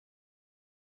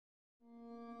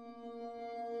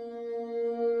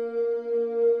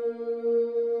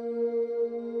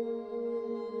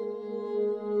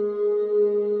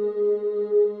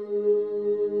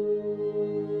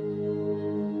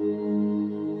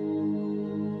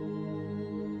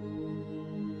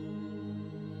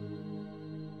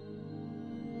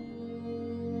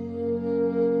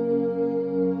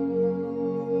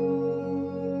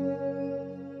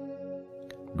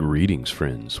Greetings,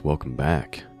 friends. Welcome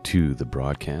back to the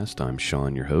broadcast. I'm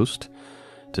Sean, your host.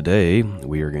 Today,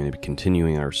 we are going to be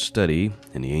continuing our study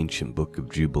in the ancient book of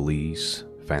Jubilees,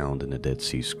 found in the Dead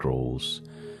Sea Scrolls.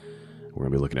 We're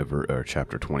going to be looking at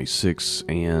chapter 26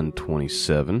 and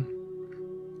 27.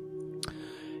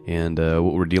 And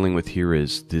what we're dealing with here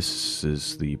is this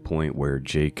is the point where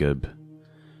Jacob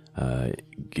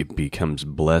becomes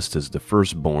blessed as the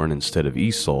firstborn instead of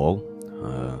Esau,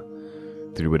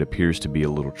 through what appears to be a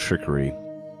little trickery.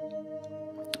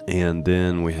 And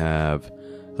then we have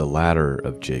the ladder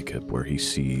of Jacob, where he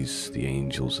sees the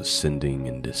angels ascending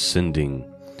and descending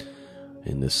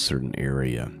in this certain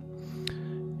area.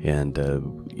 And,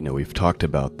 we've talked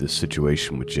about this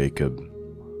situation with Jacob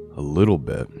a little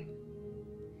bit,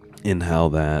 in how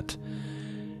that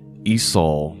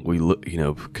Esau,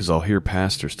 because I'll hear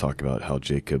pastors talk about how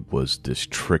Jacob was this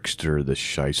trickster, this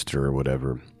shyster or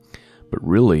whatever. But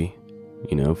really,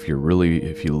 if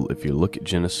you look at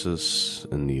Genesis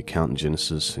and the account in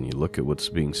Genesis, and you look at what's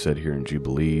being said here in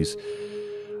Jubilees,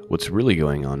 what's really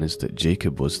going on is that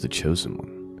Jacob was the chosen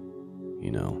one.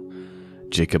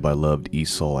 Jacob I loved,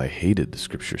 Esau I hated, the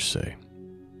scriptures say.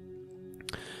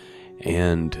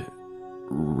 And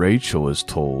Rachel is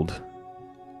told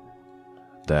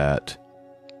that,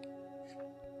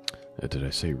 did I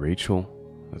say Rachel?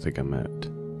 I think I meant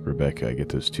Rebecca. I get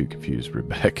those two confused.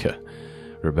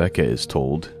 Rebecca is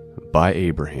told by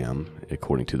Abraham,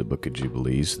 according to the book of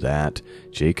Jubilees, that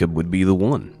Jacob would be the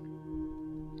one.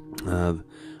 That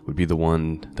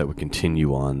would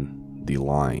continue on the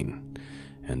line,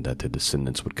 and that the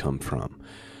descendants would come from.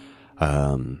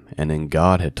 And then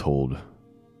God had told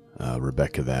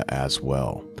Rebecca that as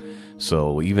well.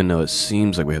 So even though it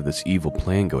seems like we have this evil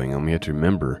plan going on, we have to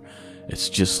remember, it's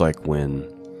just like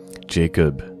when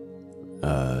Jacob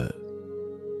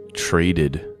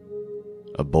traded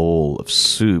a bowl of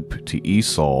soup to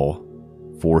Esau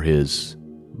for his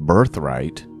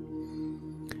birthright.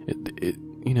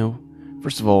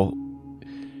 First of all,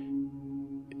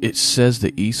 it says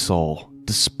that Esau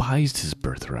despised his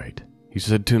birthright. He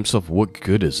said to himself, "What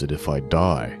good is it if I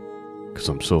die? Because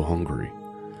I'm so hungry."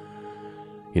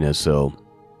 So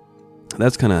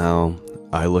that's kind of how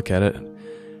I look at it.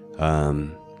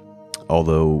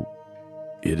 Although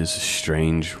it is a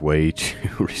strange way to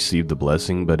receive the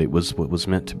blessing, but it was what was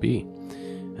meant to be.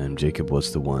 And Jacob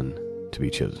was the one to be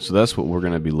chosen. So that's what we're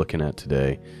going to be looking at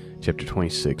today, chapter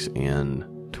 26 and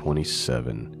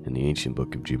 27 in the ancient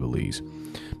book of Jubilees.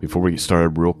 Before we get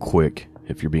started, real quick,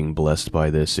 if you're being blessed by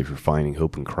this, if you're finding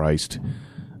hope in Christ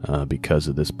because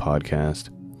of this podcast,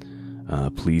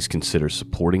 please consider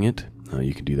supporting it.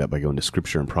 You can do that by going to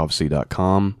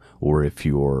scriptureandprophecy.com, or if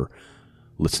you're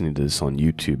listening to this on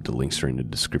YouTube, the links are in the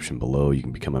description below. You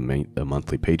can become a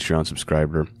monthly Patreon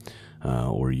subscriber,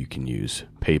 or you can use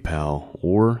PayPal,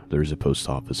 or there's a post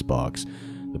office box.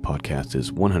 The podcast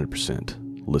is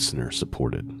 100% listener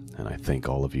supported, and I thank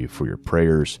all of you for your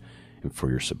prayers and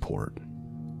for your support.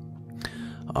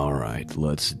 All right,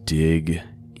 let's dig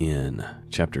in.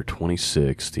 Chapter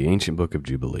 26, the ancient book of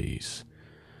Jubilees,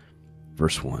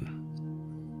 verse 1.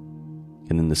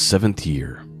 And in the 7th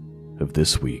year of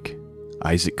this week,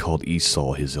 Isaac called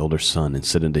Esau his elder son, and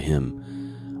said unto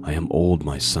him, I am old,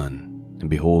 my son,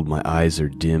 and behold, my eyes are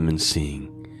dim in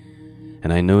seeing,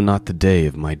 and I know not the day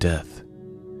of my death.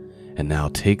 And now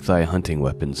take thy hunting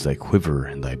weapons, thy quiver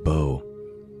and thy bow,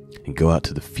 and go out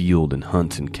to the field, and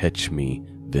hunt and catch me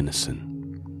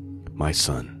venison, my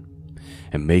son,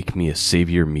 and make me a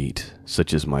savour meat,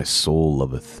 such as my soul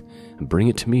loveth, and bring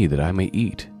it to me, that I may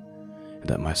eat, and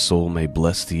that my soul may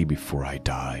bless thee before I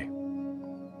die.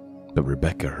 But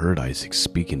Rebekah heard Isaac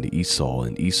speaking to Esau,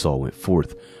 and Esau went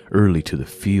forth early to the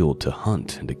field to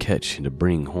hunt and to catch and to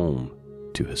bring home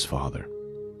to his father.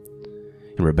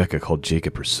 And Rebekah called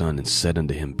Jacob her son, and said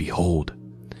unto him, Behold,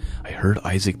 I heard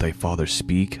Isaac thy father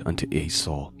speak unto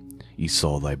Esau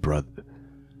thy brother,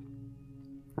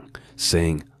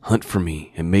 saying, Hunt for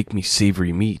me, and make me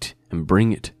savoury meat, and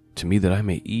bring it to me, that I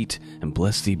may eat, and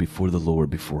bless thee before the Lord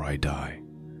before I die.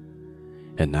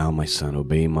 And now, my son,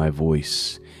 obey my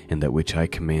voice, and that which I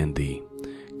command thee.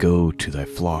 Go to thy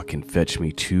flock, and fetch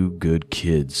me 2 good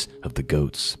kids of the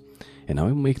goats, and I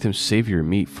will make them savoury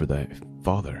meat for thy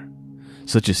father,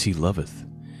 such as he loveth.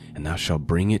 And thou shalt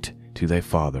bring it to thy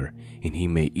father, and he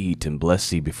may eat and bless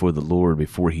thee before the Lord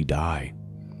before he die,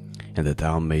 and that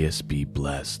thou mayest be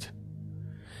blessed.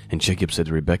 And Jacob said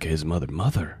to Rebekah his mother,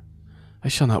 Mother, I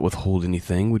shall not withhold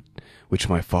anything which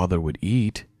my father would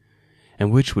eat, and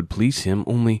which would please him,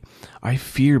 only I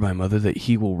fear, my mother, that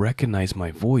he will recognize my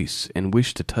voice, and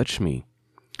wish to touch me.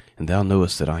 And thou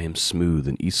knowest that I am smooth,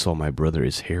 and Esau my brother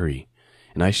is hairy,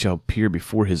 and I shall appear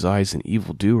before his eyes an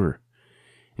evildoer,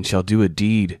 and shall do a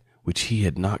deed which he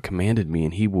had not commanded me,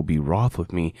 and he will be wroth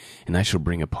with me, and I shall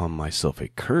bring upon myself a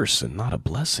curse and not a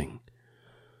blessing.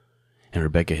 And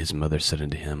Rebekah his mother said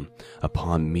unto him,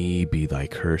 Upon me be thy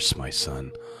curse, my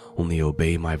son, only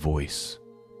obey my voice.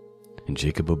 And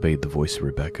Jacob obeyed the voice of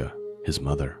Rebekah his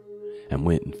mother, and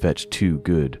went and fetched 2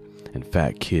 good and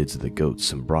fat kids of the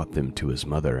goats, and brought them to his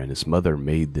mother, and his mother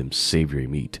made them savory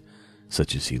meat,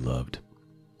 such as he loved.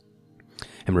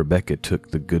 And Rebekah took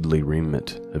the goodly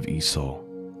raiment of Esau,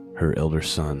 her elder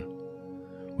son,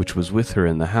 which was with her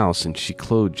in the house, and she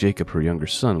clothed Jacob her younger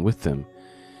son with them,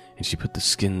 and she put the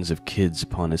skins of kids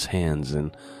upon his hands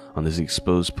and on his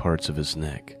exposed parts of his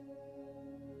neck.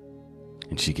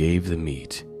 And she gave the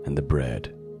meat and the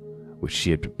bread, which she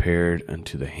had prepared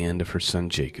unto the hand of her son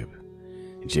Jacob.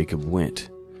 And Jacob went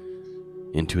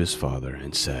into his father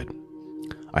and said,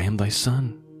 I am thy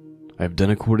son. I have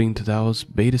done according to thou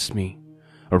badest me.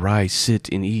 Arise, sit,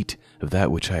 and eat of that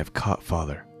which I have caught,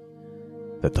 father,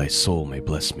 that thy soul may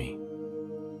bless me.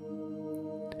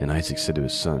 And Isaac said to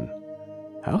his son,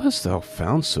 How hast thou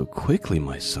found so quickly,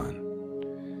 my son?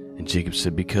 And Jacob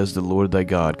said, Because the Lord thy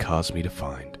God caused me to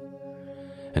find.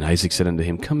 And Isaac said unto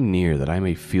him, Come near, that I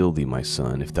may feel thee, my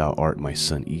son, if thou art my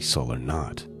son Esau or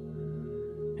not.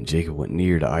 And Jacob went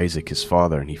near to Isaac his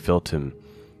father, and he felt him,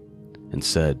 and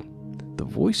said, The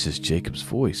voice is Jacob's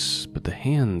voice, but the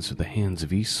hands are the hands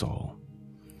of Esau.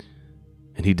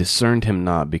 And he discerned him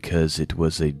not, because it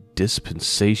was a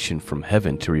dispensation from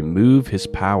heaven to remove his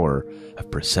power of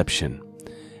perception.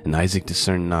 And Isaac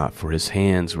discerned not, for his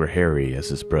hands were hairy as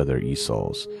his brother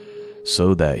Esau's,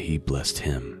 so that he blessed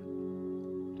him.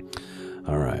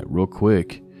 All right, real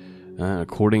quick,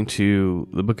 according to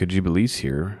the book of Jubilees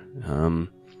here,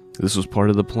 this was part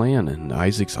of the plan, and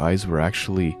Isaac's eyes were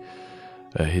actually,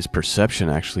 his perception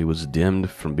actually was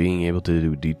dimmed from being able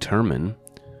to determine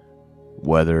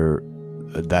whether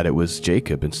that it was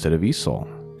Jacob instead of Esau.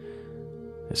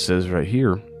 It says right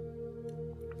here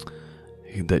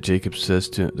that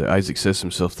Isaac says to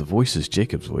himself, the voice is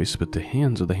Jacob's voice, but the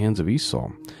hands are the hands of Esau.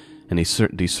 And he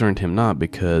discerned him not,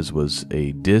 because was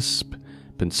a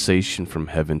dispensation from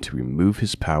heaven to remove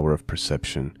his power of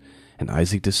perception. And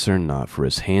Isaac discerned not, for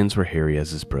his hands were hairy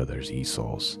as his brother's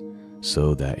Esau's,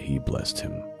 so that he blessed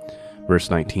him. Verse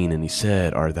 19, And he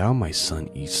said, Art thou my son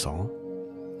Esau?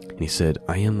 And he said,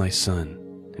 I am thy son.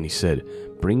 And he said,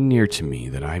 Bring near to me,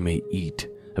 that I may eat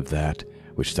of that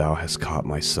which thou hast caught,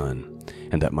 my son,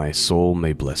 and that my soul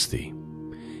may bless thee.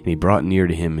 And he brought near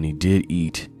to him, and he did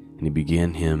eat, and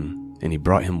he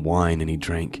brought him wine, and he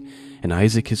drank. And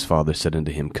Isaac his father said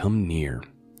unto him, Come near,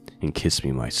 and kiss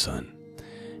me, my son.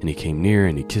 And he came near,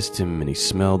 and he kissed him, and he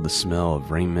smelled the smell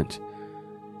of raiment.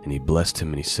 And he blessed him,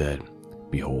 and he said,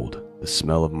 Behold, the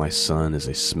smell of my son is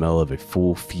a smell of a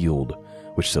full field,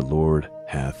 which the Lord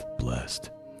hath blessed.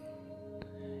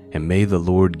 And may the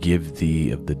Lord give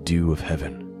thee of the dew of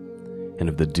heaven, and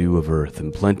of the dew of earth,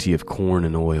 and plenty of corn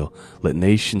and oil. Let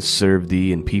nations serve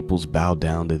thee, and peoples bow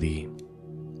down to thee.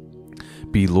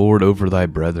 Be Lord over thy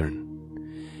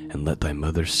brethren, and let thy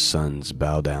mother's sons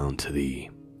bow down to thee.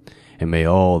 And may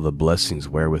all the blessings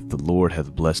wherewith the Lord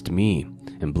hath blessed me,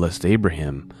 and blessed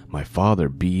Abraham my father,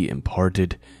 be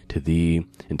imparted to thee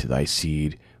and to thy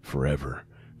seed forever.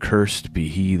 Cursed be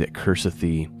he that curseth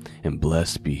thee, and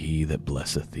blessed be he that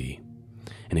blesseth thee.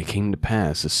 And it came to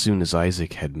pass, as soon as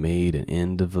Isaac had made an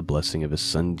end of the blessing of his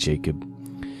son Jacob,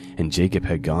 and Jacob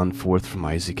had gone forth from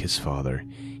Isaac his father,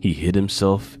 he hid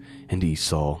himself, and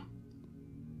Esau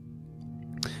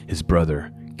his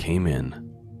brother came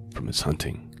in from his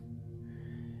hunting.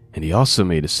 And he also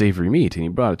made a savory meat, and he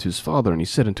brought it to his father, and he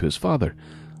said unto his father,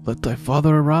 Let thy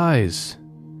father arise,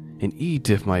 and eat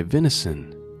of my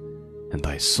venison, and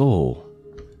thy soul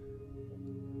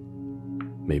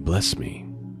may bless me.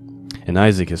 And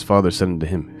Isaac his father said unto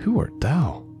him, Who art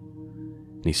thou?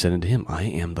 And he said unto him, I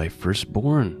am thy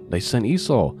firstborn, thy son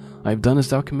Esau. I have done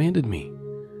as thou commanded me.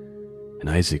 And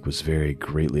Isaac was very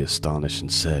greatly astonished,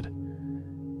 and said,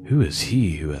 Who is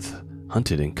he who hath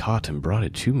hunted and caught and brought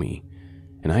it to me?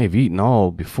 And I have eaten all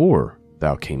before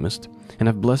thou camest, and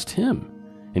have blessed him,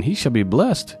 and he shall be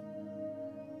blessed,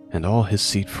 and all his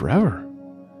seed forever.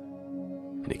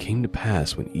 And it came to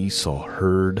pass, when Esau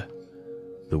heard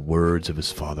the words of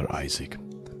his father Isaac,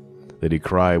 that he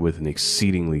cried with an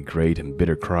exceedingly great and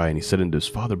bitter cry, and he said unto his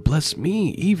father, Bless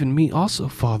me, even me also,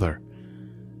 father.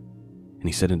 And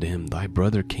he said unto him, Thy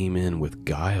brother came in with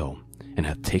guile, and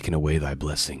hath taken away thy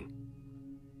blessing.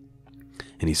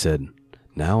 And he said,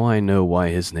 Now I know why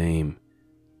his name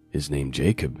is named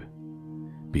Jacob.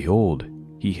 Behold,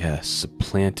 he hath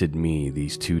supplanted me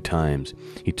these 2 times.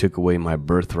 He took away my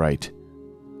birthright,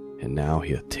 and now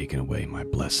he hath taken away my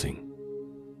blessing.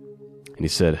 And he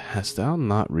said, Hast thou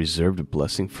not reserved a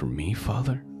blessing for me,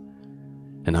 father?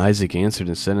 And Isaac answered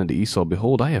and said unto Esau,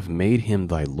 Behold, I have made him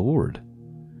thy lord,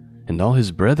 and all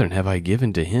his brethren have I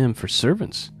given to him for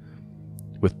servants.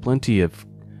 With plenty of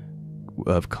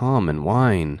corn and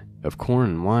wine,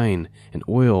 and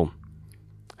oil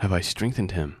have I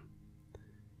strengthened him.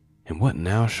 And what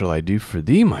now shall I do for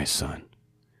thee, my son?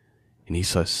 And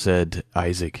Esau said to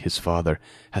Isaac his father,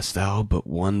 Hast thou but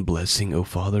one blessing, O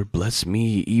father? Bless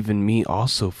me, even me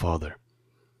also, father.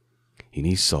 And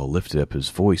Esau lifted up his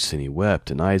voice, and he wept.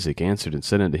 And Isaac answered and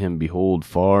said unto him, Behold,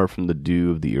 far from the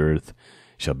dew of the earth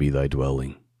shall be thy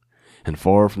dwelling, and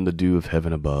far from the dew of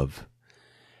heaven above.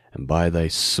 And by thy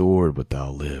sword wilt thou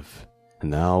live,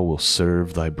 and thou wilt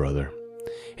serve thy brother.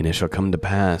 And it shall come to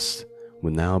pass,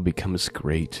 when thou becomest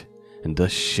great, and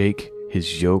dost shake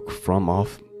his yoke from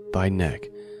off thy neck,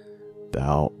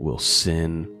 thou wilt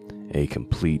sin a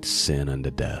complete sin unto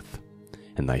death,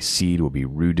 and thy seed will be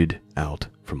rooted out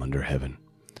from under heaven.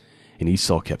 And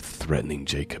Esau kept threatening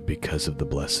Jacob because of the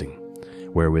blessing,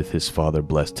 wherewith his father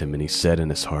blessed him. And he said in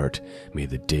his heart, May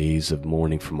the days of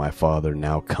mourning for my father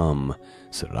now come,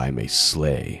 so that I may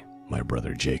slay my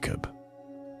brother Jacob.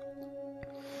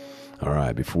 All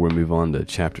right, before we move on to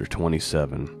chapter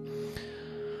 27,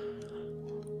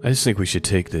 I just think we should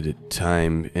take the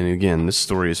time, and again, this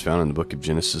story is found in the book of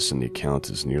Genesis, and the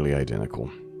account is nearly identical.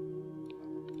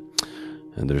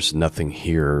 And there's nothing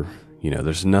here,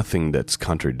 there's nothing that's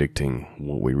contradicting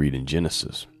what we read in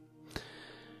Genesis.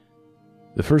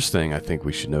 The first thing I think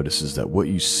we should notice is that what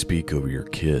you speak over your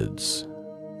kids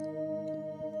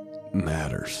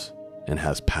matters and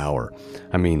has power.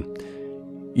 I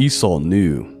mean, Esau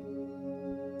knew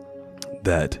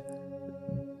that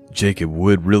Jacob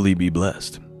would really be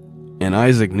blessed. And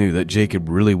Isaac knew that Jacob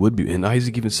really would be. And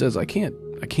Isaac even says, I can't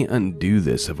undo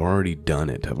this. I've already done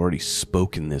it. I've already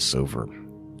spoken this over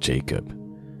Jacob.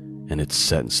 And it's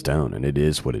set in stone. And it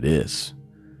is what it is.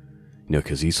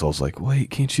 Because Esau's like, wait,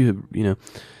 can't you,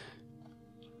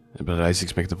 But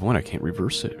Isaac's making the point, I can't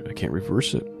reverse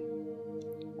it.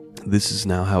 This is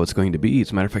now how it's going to be. As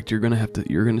a matter of fact, you're going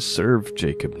to serve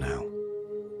Jacob now.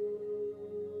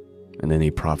 And then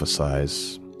he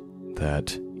prophesies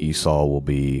that Esau will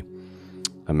be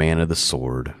a man of the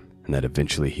sword, and that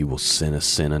eventually he will sin a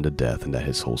sin unto death, and that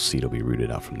his whole seed will be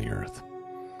rooted out from the earth.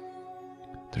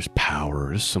 There's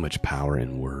so much power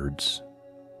in words.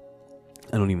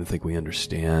 I don't even think we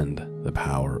understand the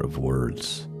power of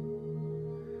words.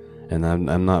 And I'm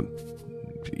not,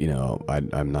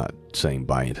 I'm not saying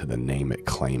buy into the name it,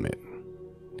 claim it,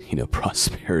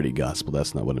 prosperity gospel.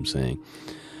 That's not what I'm saying.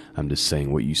 I'm just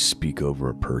saying what you speak over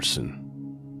a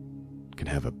person can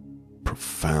have a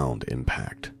profound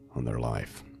impact on their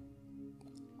life,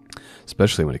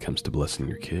 especially when it comes to blessing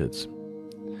your kids.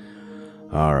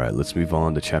 All right, let's move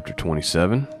on to chapter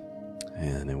 27,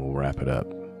 and then we'll wrap it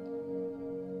up.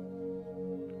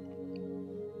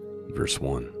 Verse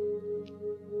 1.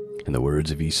 And the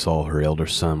words of Esau, her elder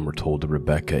son, were told to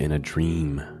Rebekah in a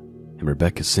dream. And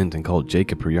Rebekah sent and called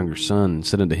Jacob, her younger son, and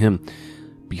said unto him,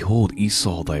 Behold,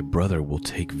 Esau thy brother will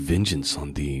take vengeance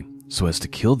on thee, so as to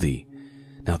kill thee.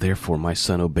 Now therefore, my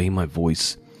son, obey my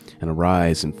voice, and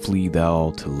arise, and flee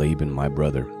thou to Laban my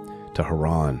brother, to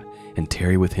Haran, and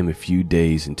tarry with him a few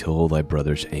days, until thy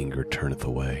brother's anger turneth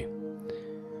away.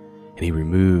 And he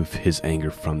remove his anger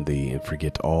from thee, and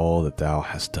forget all that thou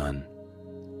hast done.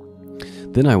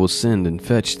 Then I will send and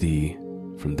fetch thee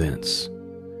from thence.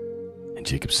 And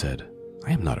Jacob said,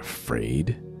 I am not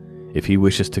afraid. If he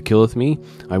wisheth to killeth me,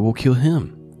 I will kill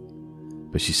him.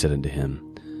 But she said unto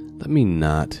him, Let me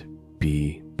not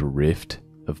be bereft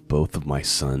of both of my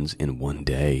sons in one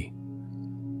day.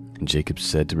 And Jacob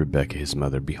said to Rebekah his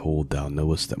mother, Behold, thou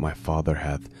knowest that my father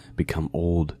hath become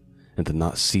old, and doth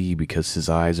not see, because his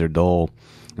eyes are dull.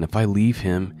 And if I leave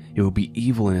him, it will be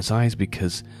evil in his eyes,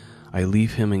 because I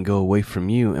leave him and go away from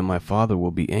you, and my father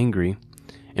will be angry,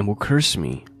 and will curse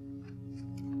me.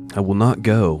 I will not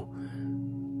go.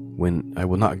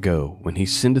 When he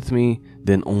sendeth me,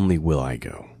 then only will I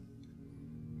go.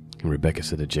 And Rebekah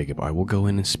said to Jacob, I will go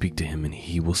in and speak to him, and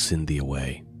he will send thee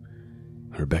away.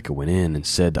 And Rebekah went in and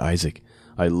said to Isaac,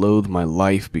 I loathe my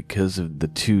life because of the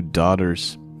 2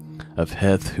 daughters of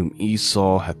Heth, whom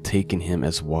Esau hath taken him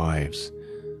as wives.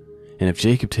 And if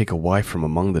Jacob take a wife from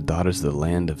among the daughters of the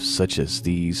land of such as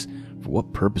these, for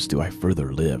what purpose do I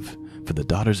further live? For the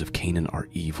daughters of Canaan are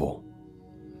evil.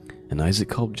 And Isaac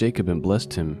called Jacob and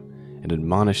blessed him, and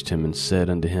admonished him, and said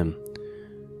unto him,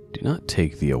 Do not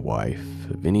take thee a wife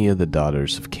of any of the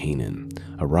daughters of Canaan.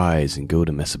 Arise and go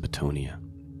to Mesopotamia,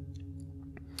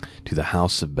 to the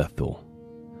house of Bethuel,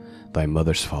 thy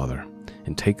mother's father,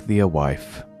 and take thee a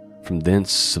wife from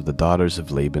thence of the daughters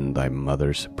of Laban thy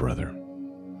mother's brother.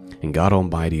 And God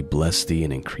Almighty bless thee,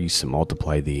 and increase and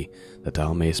multiply thee, that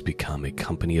thou mayest become a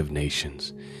company of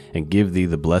nations, and give thee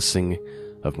the blessing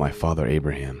of my father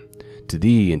Abraham, to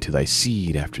thee and to thy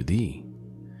seed after thee,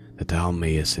 that thou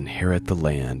mayest inherit the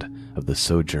land of the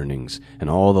sojournings, and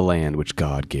all the land which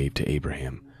God gave to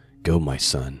Abraham. Go, my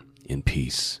son, in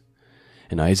peace.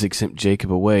 And Isaac sent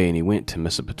Jacob away, and he went to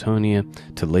Mesopotamia,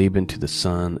 to Laban, to the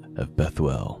son of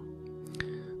Bethuel,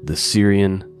 the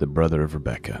Syrian, the brother of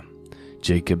Rebekah,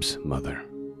 Jacob's mother.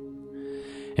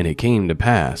 And it came to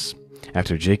pass,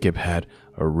 after Jacob had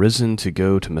arisen to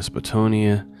go to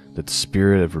Mesopotamia, that the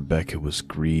spirit of Rebekah was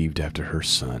grieved after her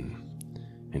son,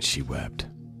 and she wept.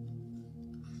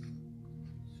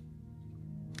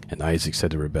 And Isaac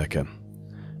said to Rebekah,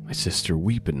 My sister,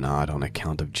 weep not on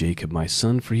account of Jacob my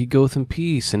son, for he goeth in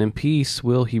peace, and in peace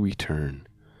will he return.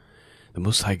 The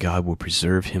Most High God will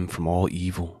preserve him from all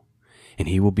evil, and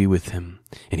he will be with him,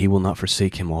 and he will not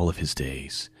forsake him all of his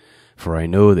days. For I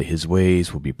know that his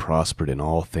ways will be prospered in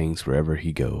all things wherever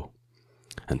he go,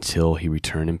 until he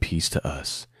return in peace to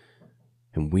us,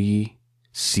 and we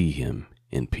see him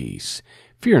in peace.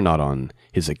 Fear not on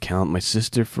his account, my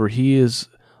sister, for he is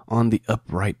on the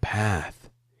upright path,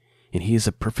 and he is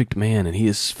a perfect man, and he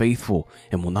is faithful,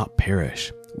 and will not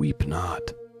perish. Weep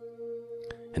not.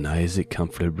 And Isaac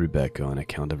comforted Rebekah on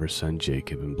account of her son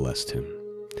Jacob, and blessed him.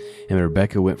 And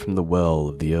Rebekah went from the well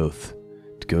of the oath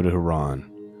to go to Haran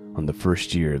on the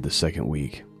first year of the second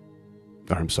week.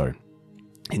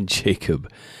 And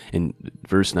Jacob, in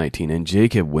verse 19, and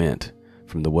Jacob went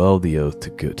from the well of the oath to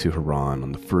go to Haran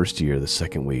on the first year of the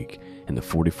second week, in the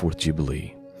 44th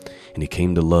Jubilee. And he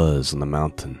came to Luz on the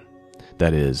mountain,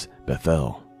 that is,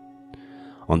 Bethel,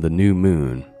 on the new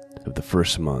moon of the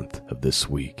first month of this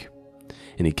week.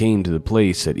 And he came to the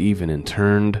place at even, and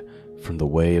turned from the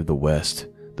way of the west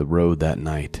the road that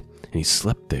night, and he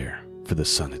slept there, for the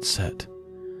sun had set.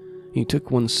 And he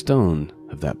took one stone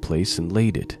of that place, and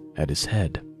laid it at his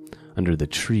head under the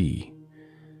tree.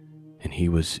 And he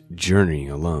was journeying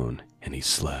alone, and he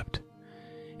slept.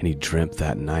 And he dreamt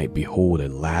that night, behold, a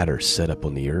ladder set up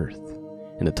on the earth,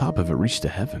 and the top of it reached to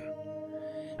heaven.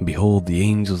 And behold, the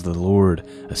angels of the Lord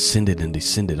ascended and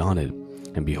descended on it.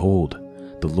 And behold,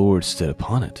 the Lord stood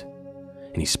upon it.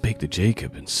 And he spake to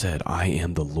Jacob, and said, I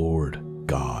am the Lord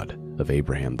God of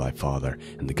Abraham thy father,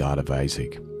 and the God of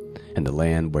Isaac. And the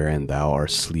land wherein thou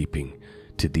art sleeping,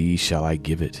 to thee shall I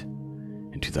give it,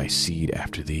 and to thy seed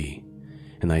after thee.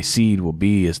 And thy seed will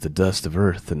be as the dust of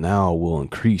earth, and thou wilt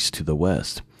increase to the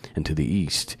west, and to the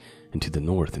east, and to the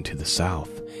north, and to the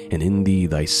south. And in thee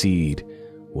thy seed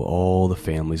will all the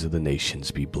families of the nations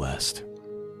be blessed.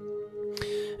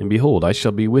 And behold, I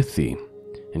shall be with thee,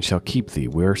 and shall keep thee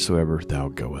wheresoever thou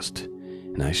goest.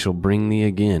 And I shall bring thee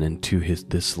again into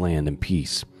this land in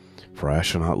peace, for I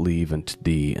shall not leave unto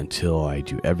thee until I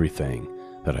do everything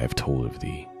that I have told of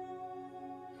thee.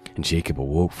 And Jacob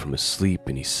awoke from his sleep,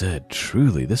 and he said,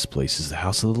 Truly this place is the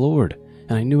house of the Lord,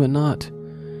 and I knew it not.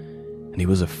 And he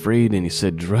was afraid, and he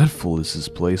said, Dreadful is this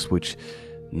place, which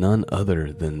none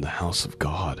other than the house of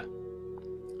God,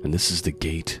 and this is the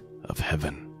gate of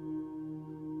heaven.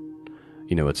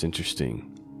 You know, what's interesting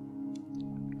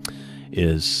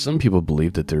is some people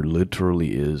believe that there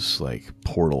literally is like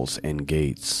portals and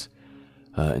gates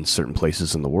in certain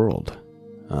places in the world.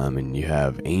 And you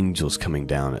have angels coming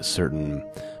down at certain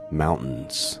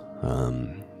mountains.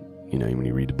 You know, when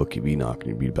you read the book of Enoch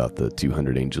and you read about the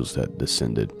 200 angels that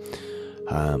descended,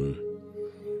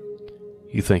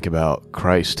 you think about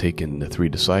Christ taking the 3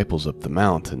 disciples up the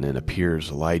mount, and then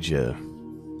appears Elijah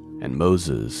and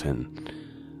Moses, and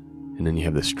then you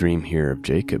have this dream here of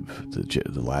Jacob,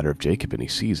 the ladder of Jacob, and he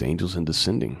sees angels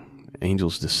descending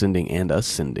and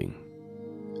ascending.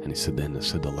 And he said,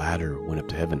 the ladder went up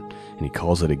to heaven, and he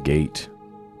calls it a gate.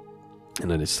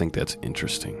 And I just think that's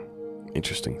interesting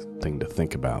thing to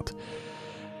think about.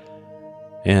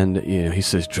 And, you know, he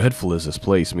says, dreadful is this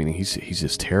place, meaning he's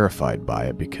just terrified by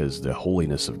it because the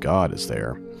holiness of God is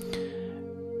there.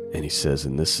 And he says,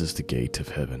 and this is the gate of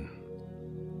heaven.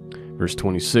 Verse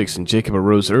 26, and Jacob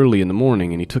arose early in the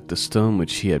morning, and he took the stone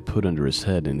which he had put under his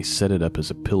head, and he set it up as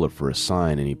a pillar for a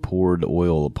sign, and he poured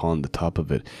oil upon the top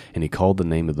of it, and he called the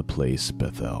name of the place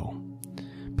Bethel.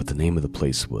 But the name of the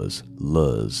place was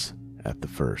Luz at the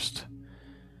first.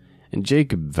 And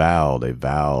Jacob vowed a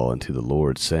vow unto the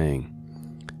Lord, saying,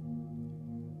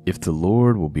 If the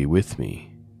Lord will be with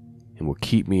me, and will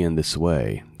keep me in this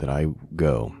way that I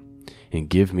go, and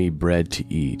give me bread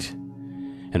to eat,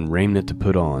 and raiment to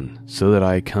put on, so that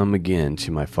I come again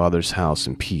to my father's house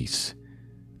in peace,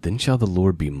 then shall the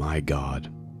Lord be my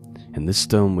God, And this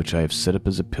stone which I have set up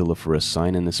as a pillar for a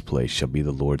sign in this place shall be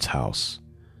the Lord's house.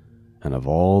 And of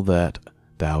all that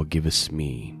thou givest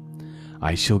me,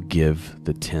 I shall give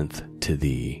the 10th to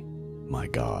thee, my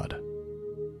God.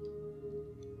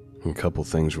 A couple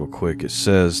things real quick. It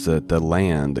says that the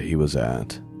land that he was at,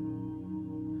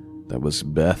 that was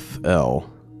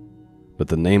Beth-el, but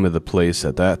the name of the place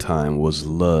at that time was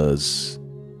Luz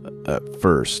at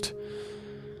first.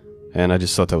 And I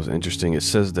just thought that was interesting. It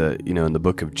says that, in the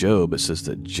book of Job, it says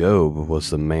that Job was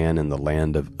the man in the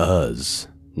land of Uz.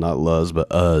 Not Luz, but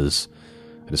Uz.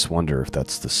 I just wonder if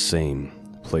that's the same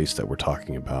place that we're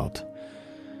talking about.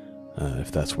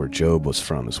 If that's where Job was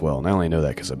from as well. And I only know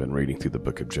that because I've been reading through the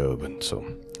book of Job, and so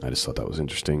I just thought that was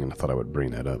interesting, and I thought I would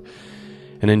bring that up.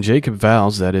 And then Jacob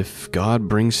vows that if God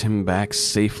brings him back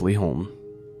safely home,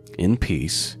 in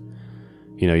peace,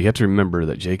 you have to remember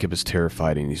that Jacob is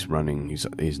terrified, and he's running.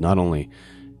 He's not only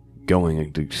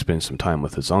going to spend some time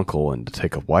with his uncle and to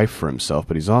take a wife for himself,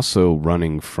 but he's also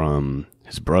running from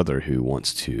his brother who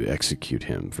wants to execute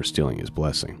him for stealing his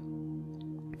blessing.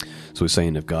 So he's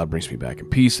saying, if God brings me back in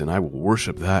peace, then I will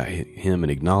worship him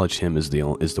and acknowledge him as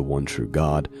the one true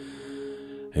God.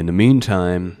 In the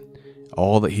meantime,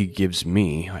 all that he gives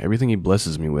me, everything he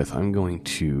blesses me with, I'm going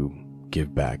to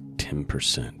give back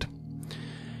 10%.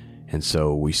 And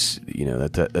so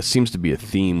that seems to be a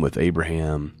theme with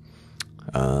Abraham,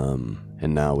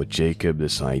 and now with Jacob,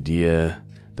 this idea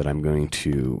that I'm going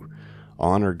to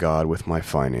honor God with my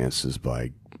finances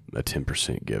by a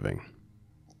 10% giving.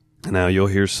 Now, you'll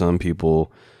hear some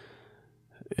people,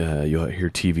 you'll hear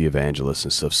TV evangelists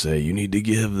and stuff say, you need to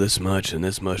give this much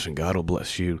and God will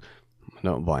bless you. I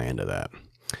don't buy into that.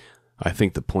 I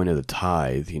think the point of the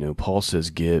tithe, Paul says,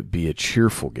 be a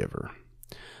cheerful giver.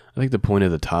 I think the point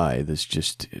of the tithe is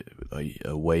just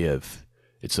a way of,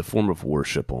 it's a form of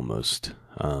worship almost.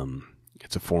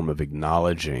 It's a form of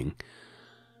acknowledging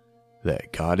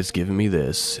that God has given me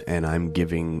this, and I'm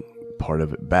giving part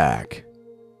of it back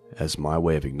as my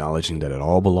way of acknowledging that it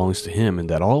all belongs to him, and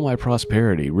that all my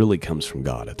prosperity really comes from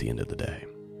God at the end of the day.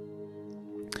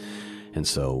 And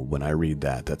so when I read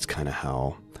that, that's kind of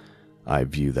how I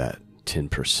view that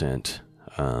 10%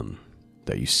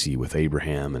 that you see with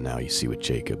Abraham and now you see with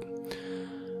Jacob.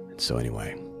 And so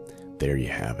anyway, there you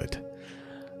have it.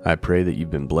 I pray that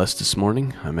you've been blessed this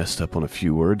morning. I messed up on a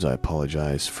few words. I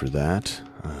apologize for that.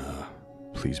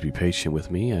 Please be patient with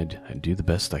me. I do the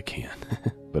best I can.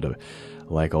 But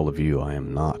like all of you, I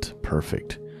am not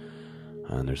perfect.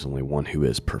 And there's only one who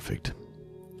is perfect.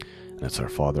 And that's our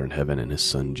Father in heaven and his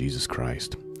Son, Jesus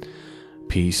Christ.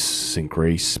 Peace and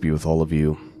grace be with all of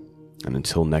you. And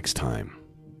until next time,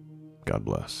 God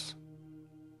bless.